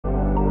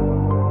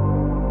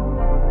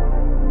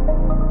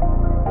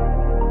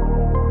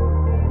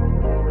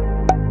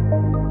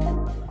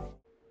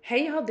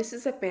Hey y'all, this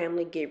is a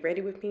family get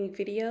ready with me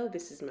video.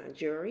 This is my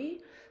jewelry.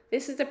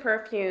 This is the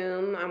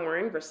perfume. I'm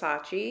wearing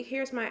Versace.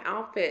 Here's my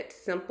outfit.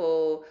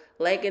 Simple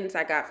leggings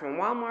I got from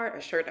Walmart, a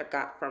shirt I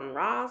got from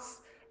Ross,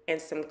 and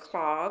some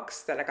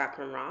clogs that I got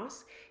from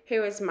Ross.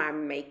 Here is my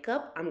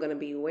makeup I'm gonna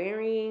be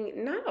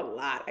wearing. Not a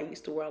lot. I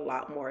used to wear a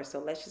lot more, so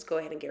let's just go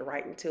ahead and get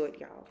right into it,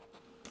 y'all.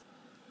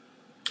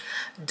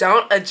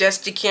 Don't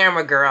adjust your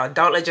camera, girl.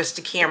 Don't adjust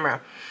your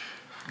camera.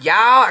 Y'all,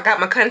 I got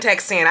my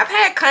contacts in. I've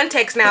had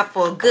contacts now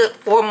for a good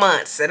 4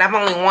 months, and I've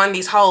only worn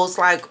these holes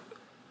like,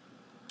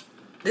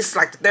 this is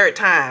like the third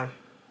time.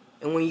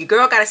 And when your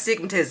girl got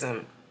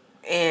astigmatism,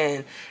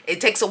 and it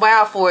takes a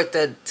while for it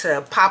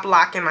to pop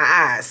lock in my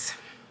eyes.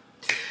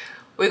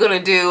 We're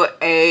gonna do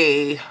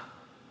a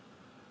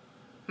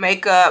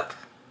makeup.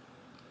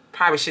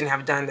 Probably shouldn't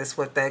have done this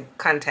with the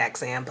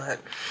contacts in, but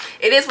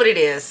it is what it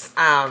is.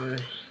 I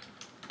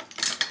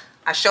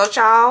showed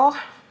y'all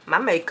my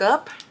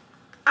makeup.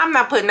 I'm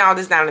not putting all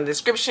this down in the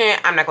description.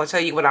 I'm not going to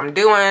tell you what I'm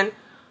doing.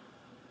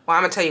 Well,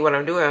 I'm going to tell you what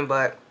I'm doing,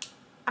 but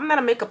I'm not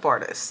a makeup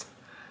artist.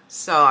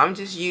 So I'm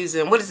just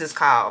using, what is this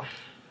called?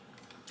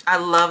 I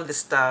love this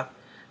stuff.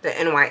 The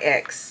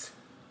NYX.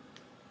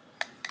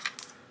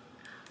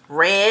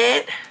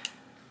 Red.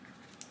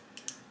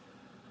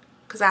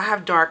 Because I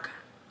have dark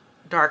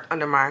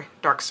under my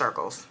dark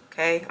circles.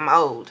 Okay? I'm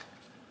old.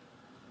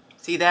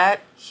 See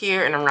that?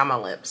 Here and around my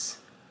lips.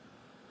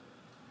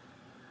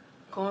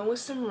 Going with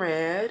some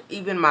red.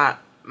 Even my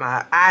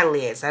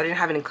eyelids. I didn't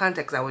have any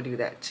contacts. I would do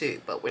that too,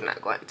 but we're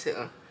not going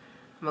to. I'm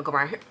gonna go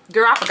right here.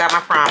 Girl, I forgot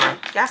my primer.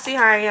 Y'all see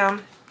how I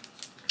am?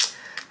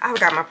 I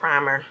forgot my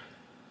primer.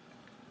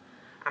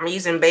 I'm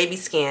using Baby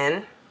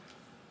Skin.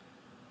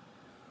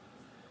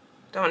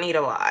 Don't need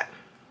a lot.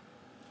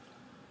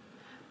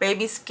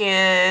 Baby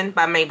Skin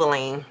by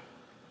Maybelline.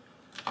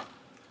 I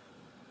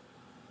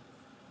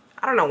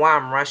don't know why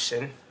I'm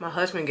rushing. My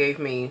husband gave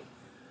me,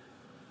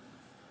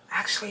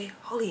 actually,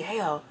 holy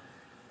hell.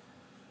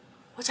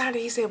 What time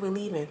did he say we're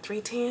leaving?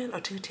 3:10 or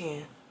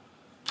 2:10?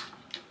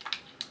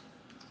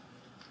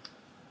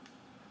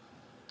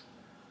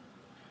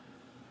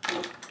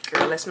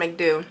 Girl, let's make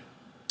do.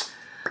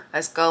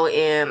 Let's go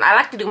in. I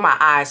like to do my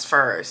eyes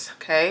first,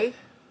 okay?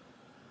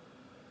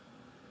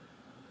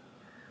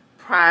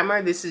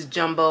 Primer. This is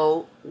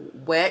Jumbo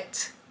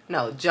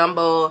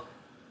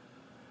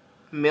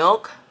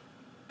Milk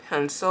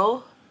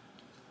Pencil.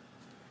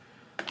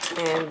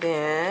 And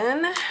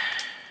then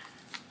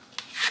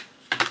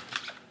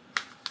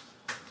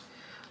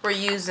we're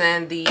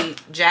using the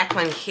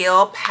Jaclyn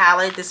Hill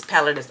palette. This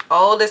palette is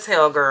old as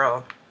hell,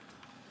 girl.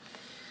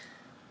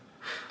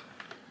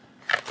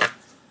 I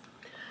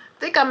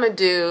think I'm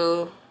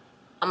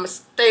gonna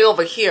stay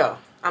over here.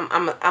 I'm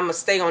gonna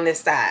stay on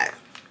this side.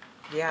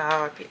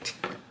 Yeah,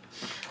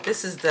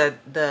 this is the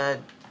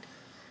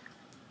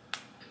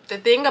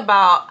thing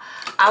about,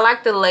 I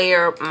like to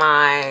layer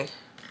my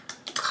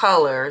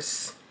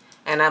colors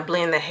and I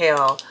blend the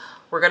hell.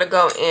 We're gonna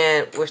go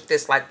in with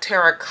this like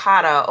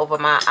terracotta over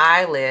my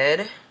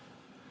eyelid,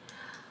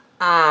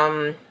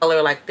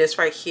 color like this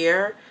right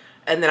here,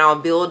 and then I'll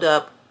build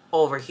up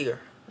over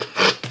here.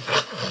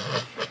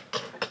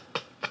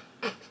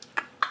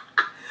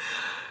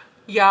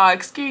 Y'all,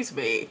 excuse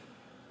me.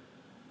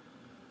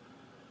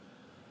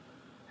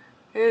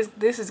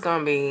 This is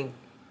gonna be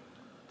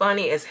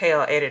funny as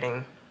hell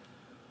editing,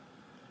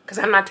 because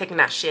I'm not taking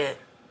that shit.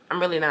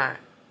 I'm really not.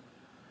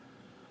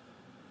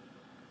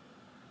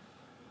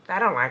 I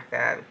don't like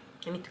that.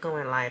 I need to go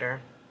in lighter.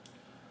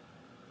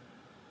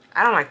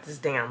 I don't like this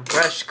damn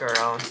brush,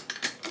 girl.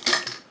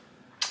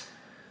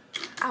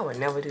 I would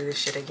never do this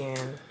shit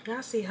again.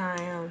 Y'all see how I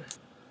am?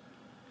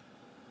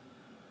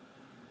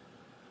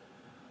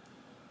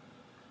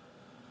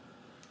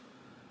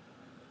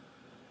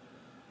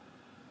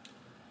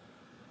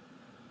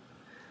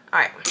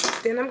 Alright,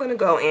 then I'm going to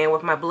go in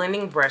with my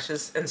blending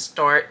brushes and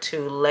start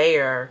to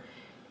layer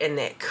in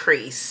that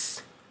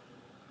crease.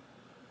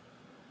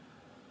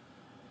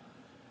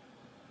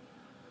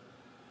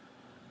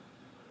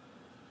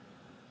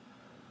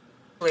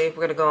 We're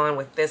going to go in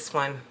with this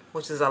one,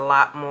 which is a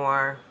lot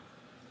more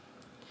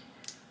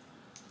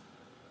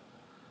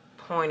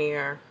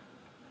pointier.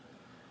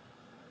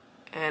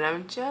 And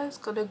I'm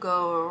just going to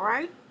go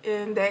right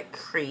in that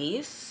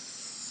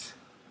crease.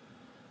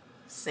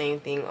 Same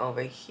thing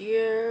over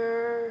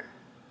here.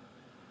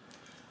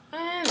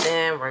 And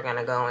then we're going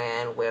to go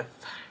in with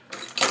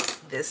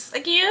this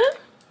again.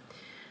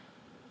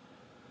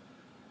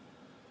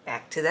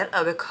 Back to that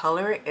other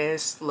color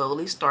and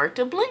slowly start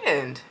to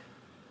blend.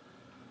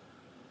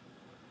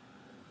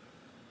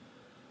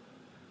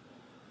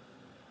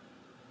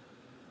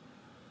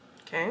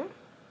 Okay.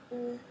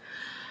 And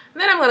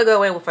then I'm going to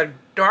go in with a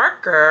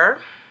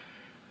darker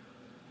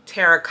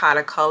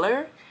terracotta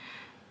color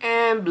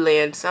and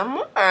blend some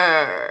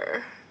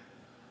more.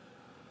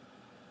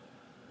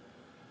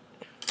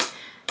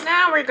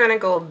 Now we're going to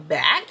go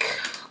back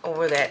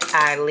over that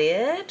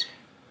eyelid.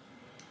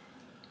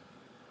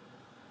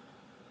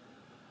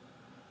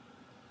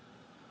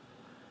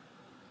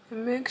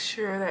 And make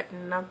sure that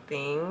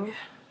nothing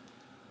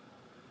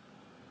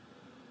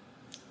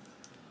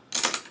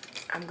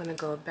I'm gonna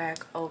go back.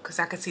 Oh, because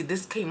I can see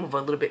this came over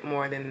a little bit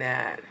more than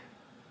that.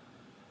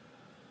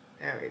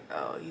 There we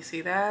go. You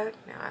see that?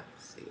 Now I can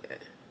see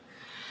it.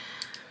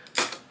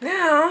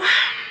 Now,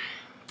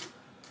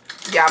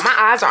 yeah, my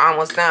eyes are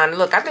almost done.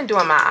 Look, I've been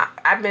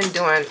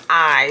doing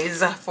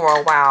eyes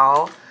for a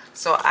while,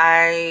 so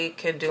I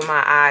can do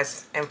my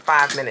eyes in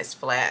 5 minutes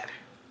flat.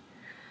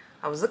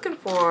 I was looking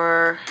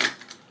for,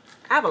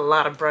 I have a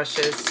lot of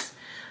brushes.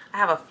 I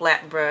have a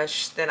flat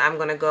brush that I'm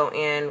gonna go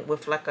in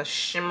with like a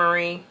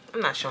shimmery. I'm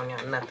not showing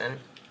y'all nothing.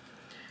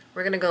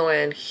 We're gonna go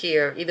in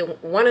here, either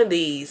one of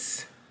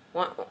these.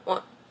 One,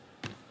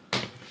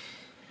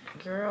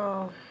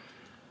 girl.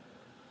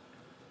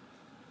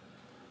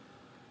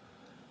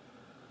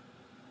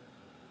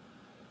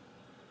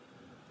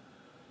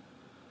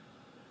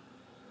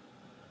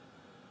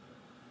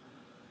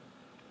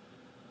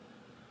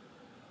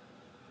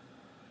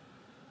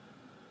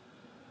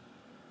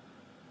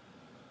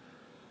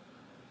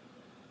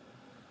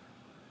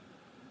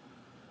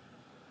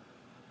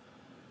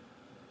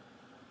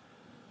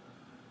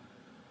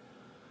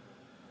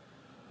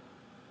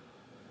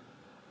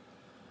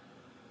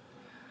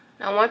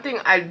 Now, one thing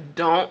I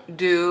don't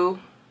do,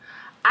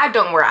 I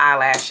don't wear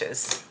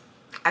eyelashes.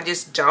 I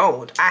just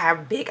don't. I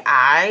have big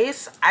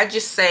eyes. I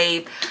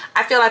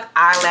feel like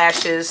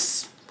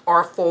eyelashes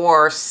are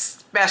for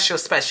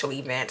special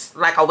events,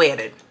 like a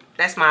wedding.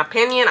 That's my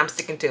opinion. I'm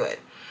sticking to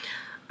it.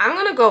 I'm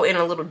gonna go in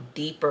a little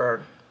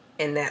deeper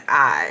in that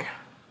eye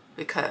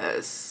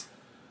because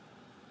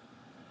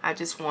I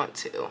just want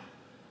to.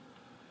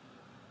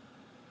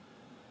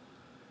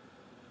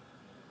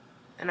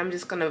 And I'm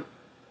just gonna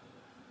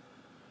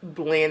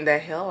blend the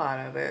hell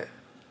out of it.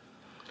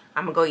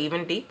 I'm gonna go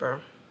even deeper,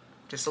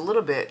 just a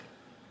little bit,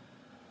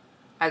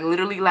 like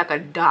literally like a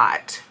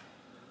dot,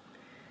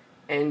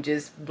 and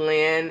just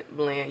blend.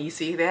 You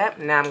see that?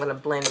 Now I'm gonna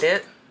blend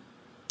it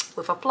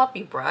with a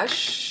fluffy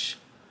brush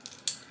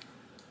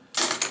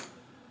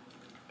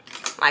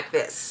like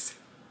this.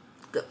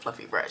 Good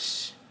fluffy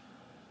brush.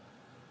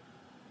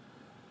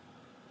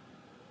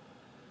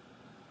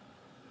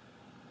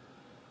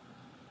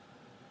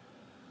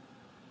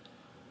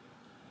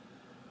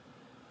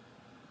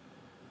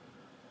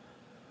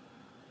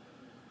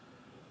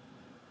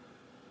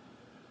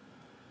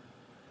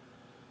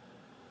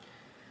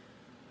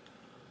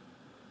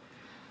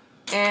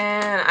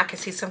 And I can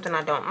see something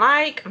I don't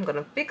like. I'm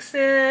gonna fix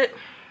it.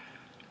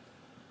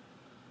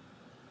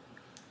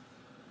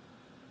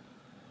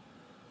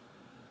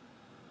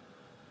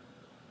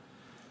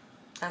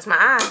 That's my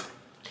eye.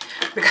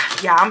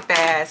 Because, yeah, I'm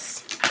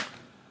fast.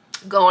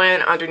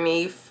 Going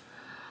underneath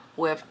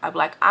with a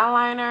black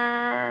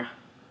eyeliner.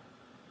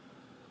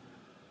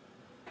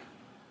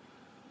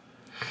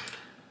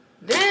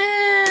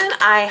 Then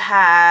I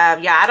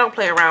have, yeah, I don't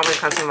play around when it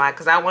comes to my,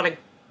 because I want to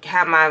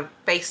have my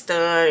face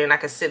done and I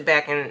can sit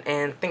back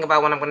and think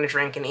about what I'm going to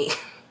drink and eat.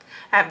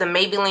 I have the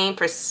Maybelline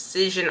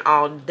Precision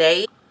All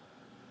Day.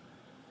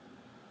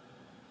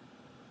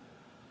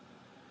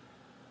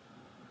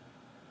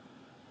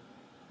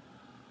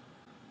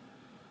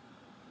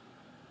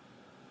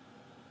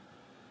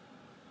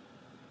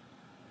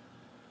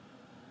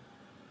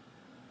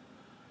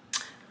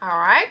 All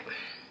right.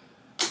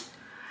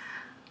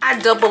 I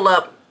double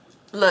up.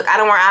 Look, I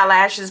don't wear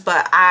eyelashes,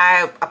 but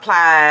I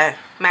apply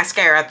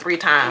mascara 3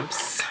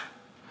 times.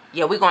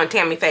 Yeah, we're going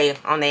Tammy Faye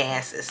on their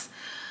asses.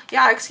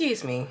 Y'all,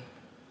 excuse me.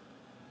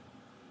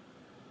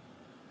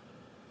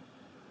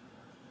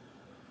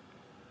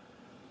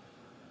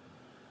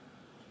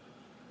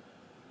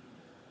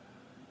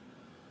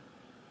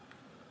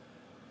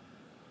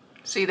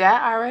 See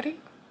that already?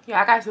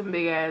 Yeah, I got some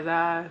big ass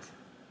eyes.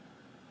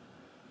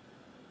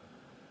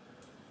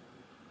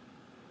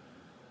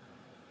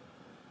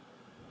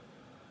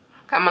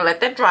 I'm gonna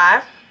let that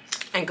dry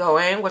and go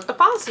in with the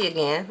falsie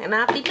again, and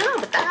I'll be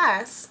done with the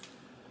eyes.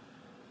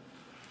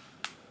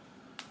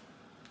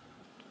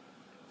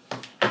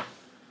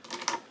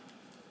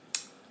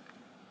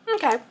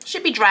 Okay,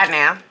 should be dry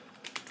now.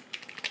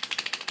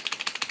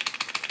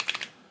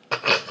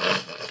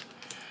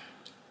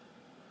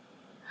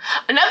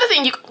 Another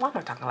thing what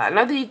am I talking about?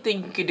 Another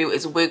thing you could do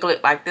is wiggle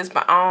it like this,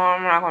 but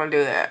I'm not gonna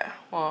do that.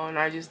 Well, and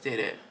I just did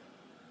it.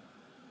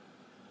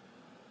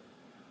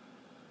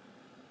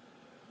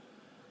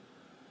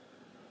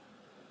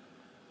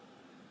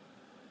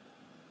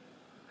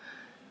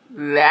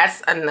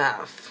 That's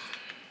enough.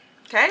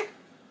 Okay.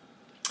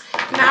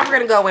 Now we're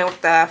gonna go in with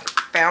the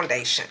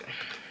foundation.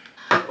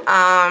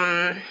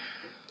 And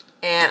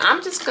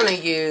I'm just gonna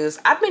use,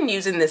 I've been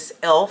using this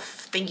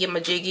e.l.f.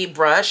 thingy-majiggy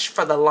brush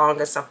for the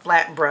longest, a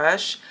flat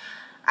brush.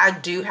 I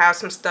do have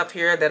some stuff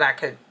here that I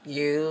could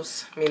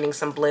use, meaning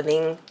some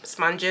blending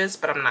sponges,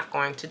 but I'm not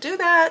going to do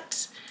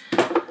that.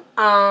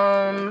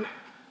 Let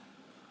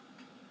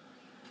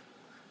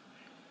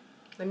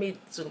me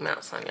zoom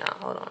out some, y'all,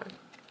 hold on.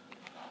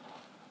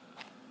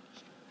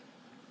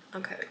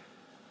 Okay.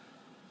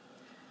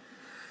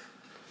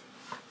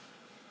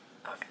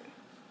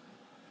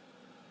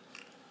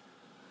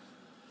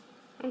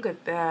 Look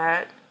at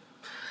that.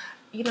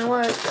 You know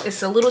what?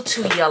 It's a little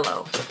too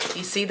yellow.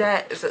 You see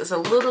that? It's a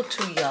little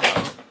too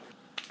yellow.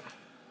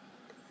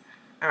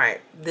 All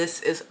right,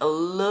 this is a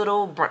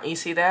little brown. You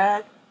see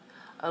that?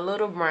 A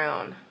little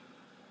brown.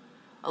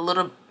 A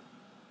little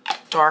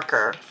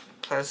darker,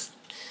 because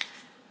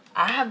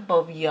I have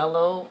both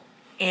yellow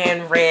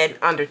and red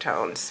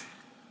undertones.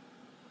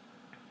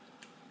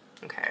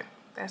 Okay,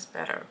 that's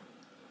better.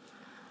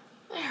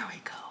 There we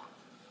go.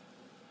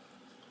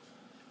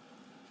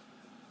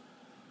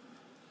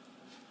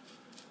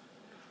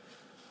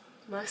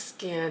 My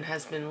skin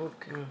has been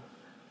looking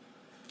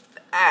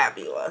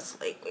fabulous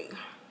lately.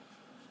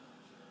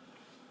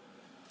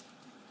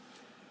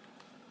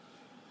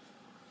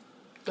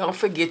 Don't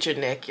forget your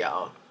neck,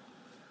 y'all.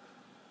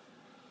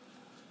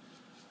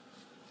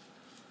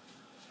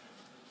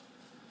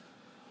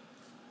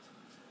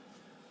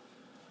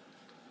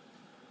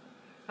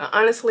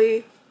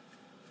 Honestly,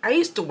 I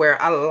used to wear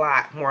a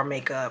lot more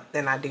makeup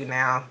than I do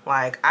now.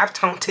 Like, I've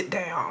toned it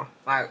down.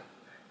 Like,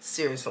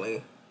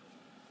 seriously.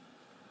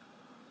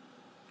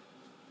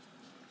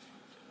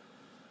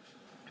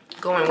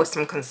 Going with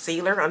some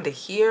concealer under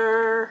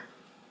here.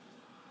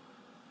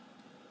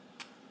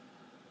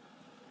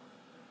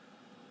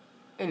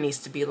 It needs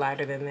to be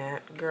lighter than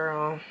that,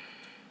 girl.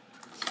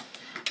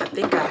 I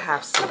think I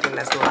have something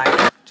that's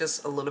light.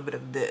 Just a little bit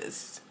of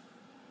this.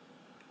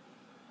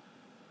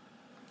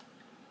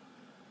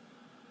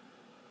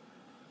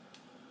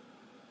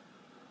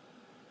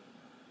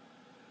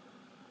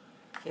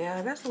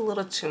 Yeah, that's a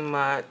little too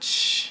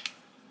much.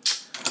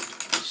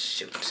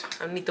 Shoot,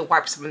 I need to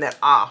wipe some of that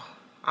off.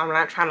 I'm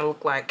not trying to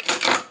look like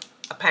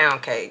a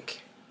pound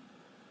cake.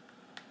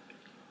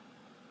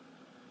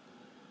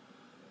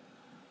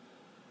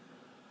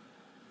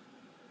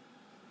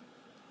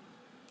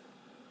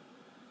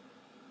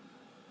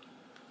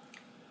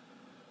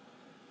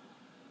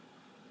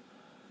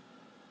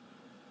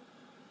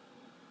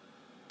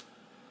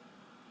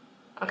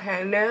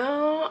 Okay,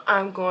 now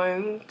I'm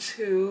going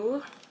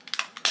to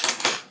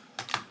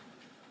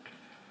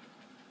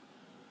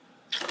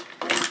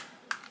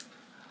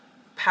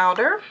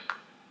powder,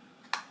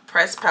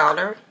 pressed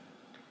powder,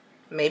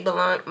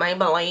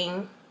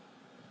 Maybelline.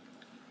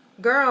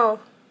 Girl,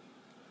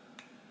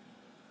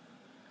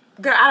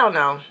 I don't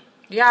know.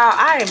 Y'all,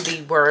 I am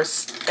the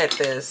worst at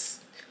this.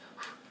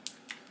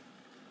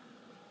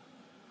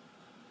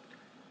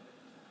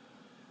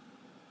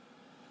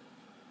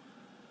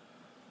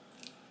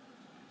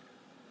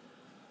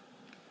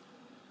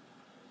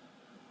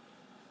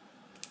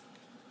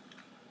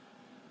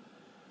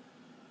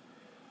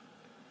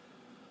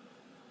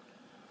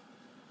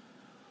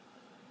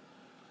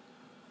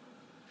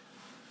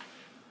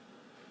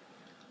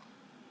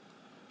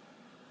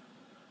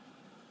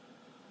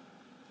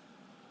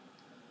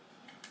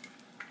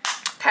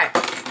 Okay,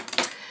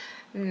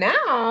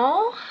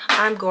 now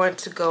I'm going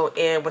to go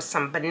in with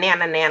some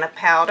banana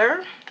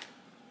powder.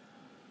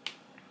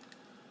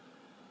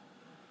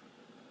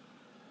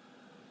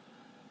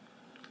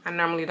 I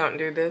normally don't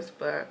do this,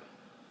 but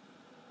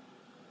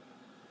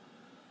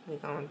we're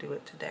gonna do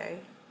it today.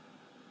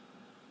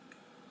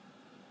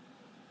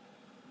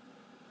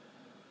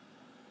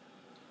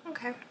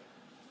 Okay.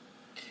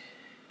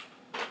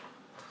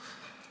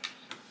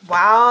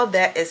 While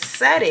that is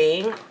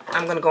setting,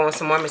 I'm gonna go on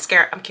some more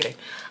mascara. I'm kidding.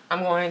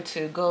 I'm going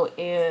to go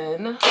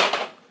in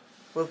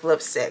with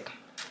lipstick.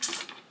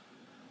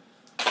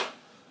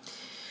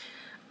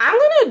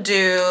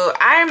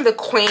 I am the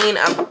queen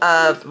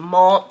of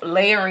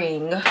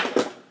layering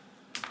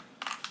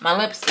my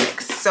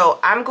lipsticks. So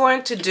I'm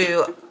going to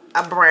do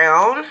a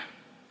brown.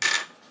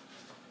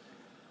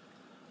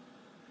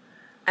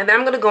 And then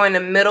I'm going to go in the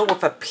middle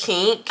with a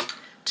pink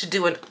to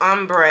do an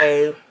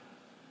ombre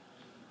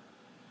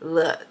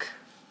look.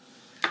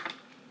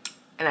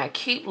 And I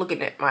keep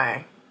looking at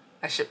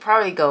I should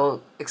probably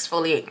go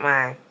exfoliate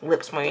my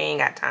lips when we ain't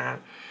got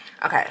time.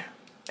 Okay,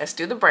 let's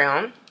do the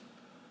brown.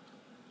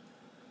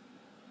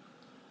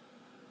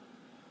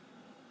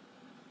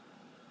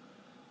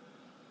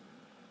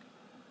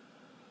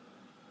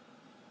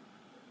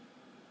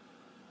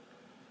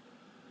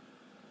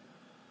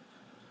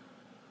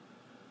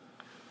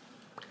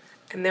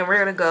 And then we're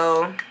gonna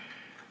go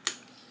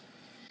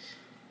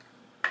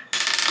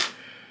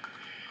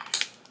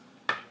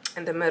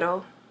in the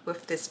middle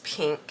with this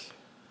pink.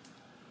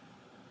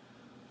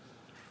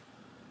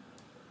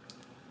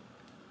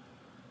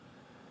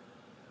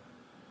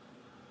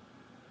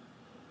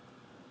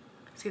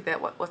 See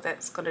that, what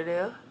that's gonna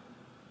do?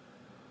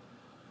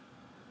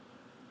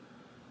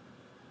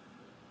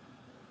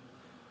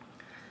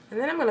 And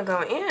then I'm gonna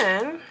go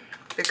in,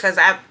 because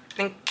I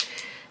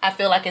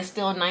feel like it's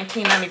still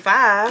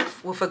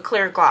 $19.95 with a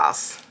clear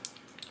gloss.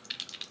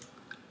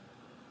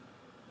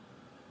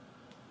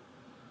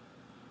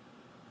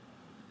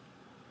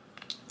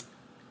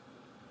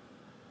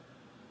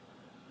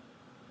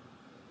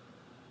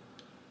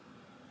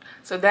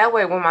 So that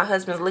way when my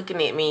husband's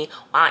looking at me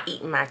while I'm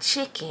eating my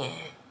chicken,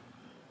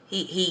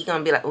 he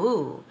gonna be like,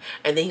 ooh,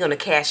 and then he gonna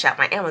cash out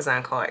my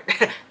Amazon card.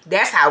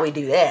 That's how we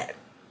do that.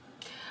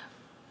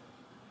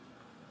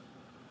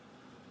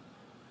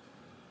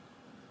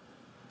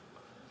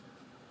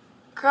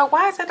 Girl,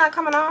 why is that not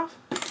coming off?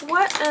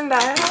 What in the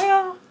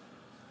hell?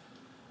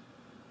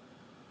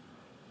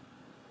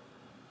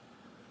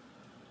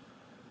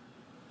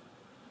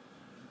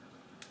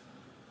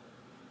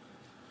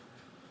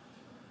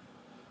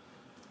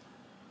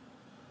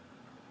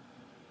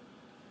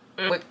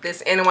 With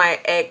this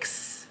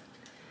NYX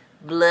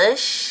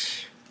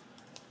blush.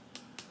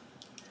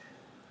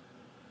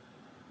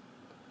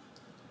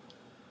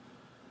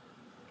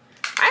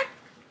 Right?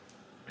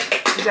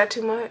 Is that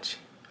too much?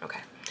 Okay.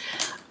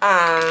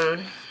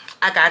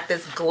 I got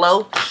this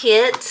glow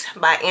kit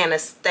by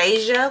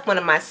Anastasia. One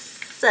of my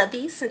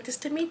subbies sent this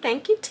to me.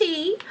 Thank you,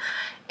 T.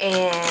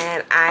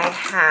 And I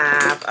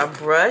have a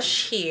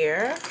brush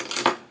here.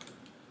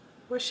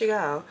 Where'd she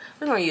go?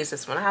 We're gonna use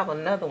this one. I have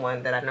another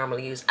one that I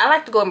normally use. I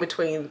like to go in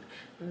between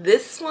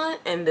this one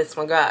and this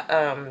one. Got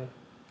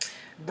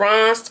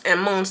bronzed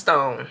and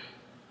moonstone.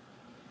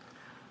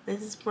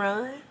 This is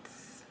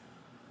bronze.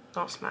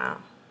 Don't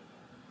smile.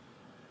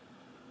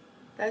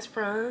 That's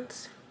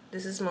bronze.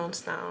 This is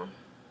moonstone.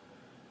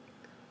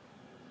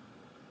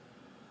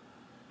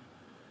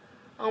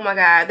 Oh my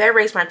god, that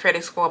raised my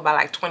credit score by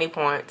like 20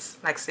 points.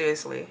 Like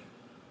seriously.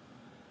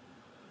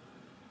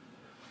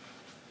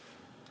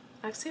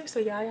 Like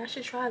seriously, y'all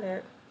should try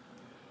that.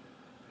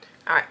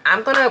 Alright,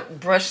 I'm gonna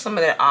brush some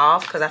of that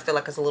off because I feel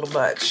like it's a little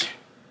much.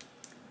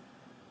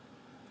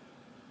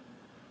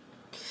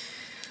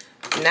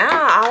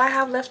 Now all I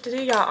have left to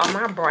do, y'all, are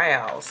my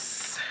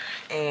brows.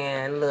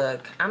 And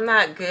look, I'm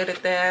not good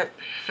at that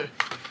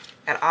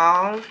at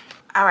all.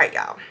 Alright,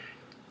 y'all.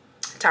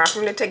 Time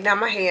for me to take down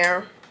my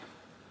hair.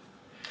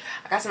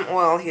 I got some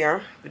oil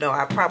here. You know,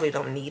 I probably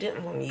don't need it.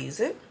 I'm gonna use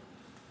it.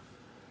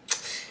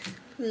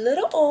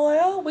 Little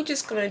oil. We're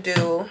just gonna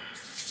do.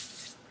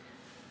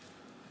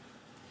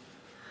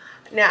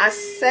 Now I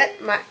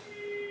set my.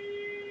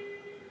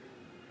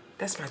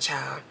 That's my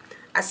child.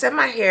 I set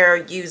my hair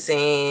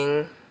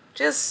using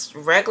just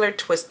regular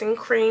twisting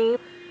cream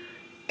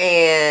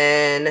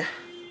and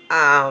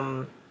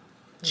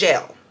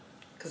gel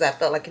because I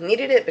felt like I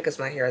needed it because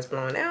my hair is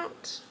blowing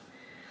out.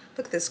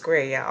 Look at this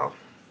gray, y'all.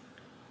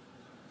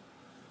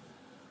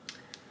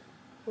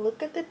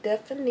 Look at the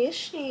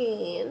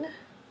definition.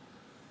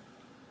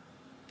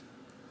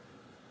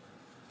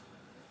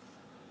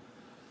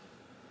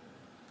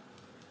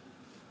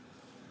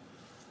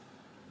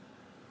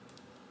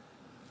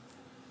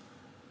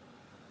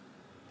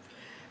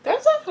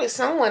 There's actually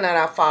someone that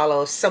I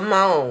follow,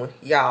 Simone,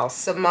 y'all.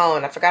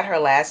 Simone. I forgot her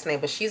last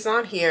name, but she's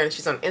on here and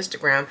she's on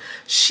Instagram.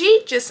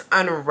 She just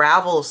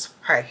unravels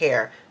her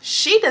hair.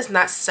 She does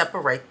not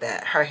separate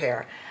her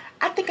hair.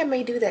 I think I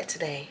may do that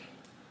today.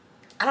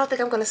 I don't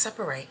think I'm going to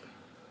separate.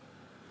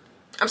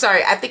 I'm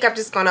sorry. I think I'm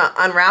just going to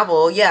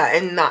unravel, yeah,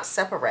 and not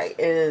separate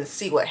and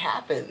see what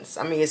happens.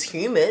 I mean, it's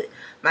humid.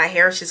 My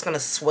hair is just going to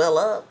swell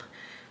up.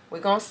 We're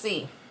going to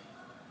see.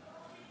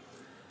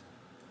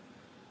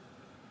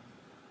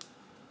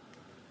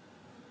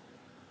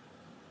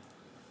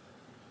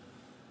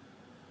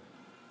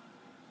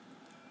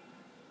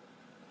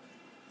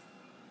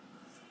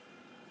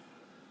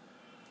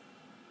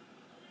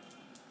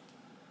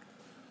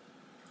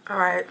 All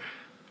right,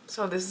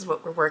 so this is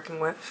what we're working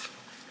with.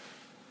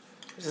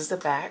 This is the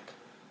back.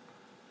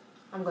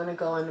 I'm gonna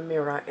go in the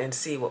mirror and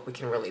see what we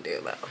can really do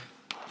though.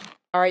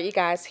 All right, you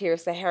guys,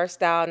 here's the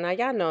hairstyle. Now,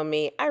 y'all know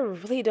me. I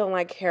really don't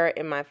like hair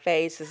in my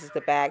face. This is the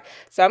back.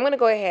 So I'm going to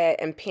go ahead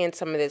and pin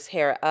some of this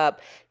hair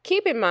up.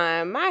 Keep in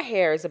mind, my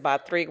hair is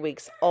about 3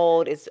 weeks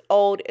old.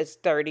 It's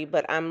dirty,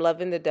 but I'm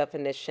loving the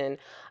definition.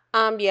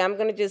 Yeah, I'm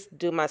going to just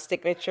do my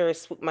signature,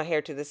 swoop my hair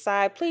to the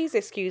side. Please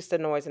excuse the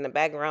noise in the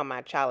background.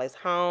 My child is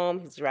home.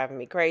 He's driving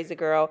me crazy,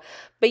 girl.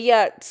 But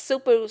yeah,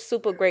 super,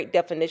 super great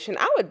definition.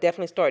 I would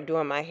definitely start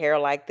doing my hair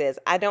like this.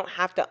 I don't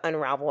have to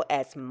unravel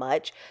as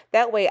much.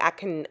 That way I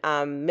can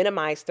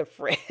minimize the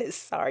frizz.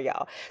 Sorry,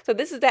 y'all. So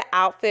this is the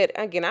outfit.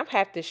 Again, I've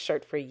had this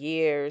shirt for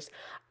years.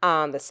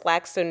 The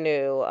slacks are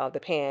new, the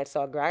pants.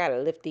 So girl, I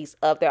gotta lift these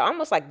up. They're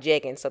almost like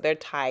jeggings, so they're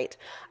tight.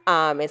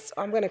 And so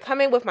I'm gonna come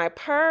in with my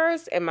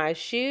purse and my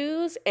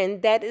shoes,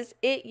 and that is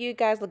it, you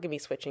guys. Look at me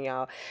switching,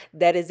 y'all.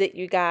 That is it,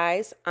 you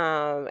guys.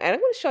 And I'm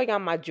gonna show y'all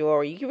my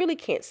jewelry. You really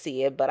can't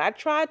see it, but I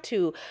tried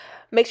to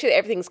make sure that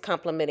everything's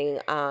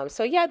complimenting.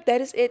 So yeah, that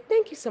is it.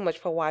 Thank you so much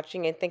for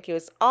watching, and thank you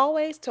as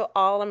always to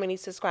all our many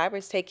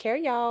subscribers. Take care,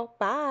 y'all.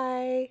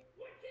 Bye.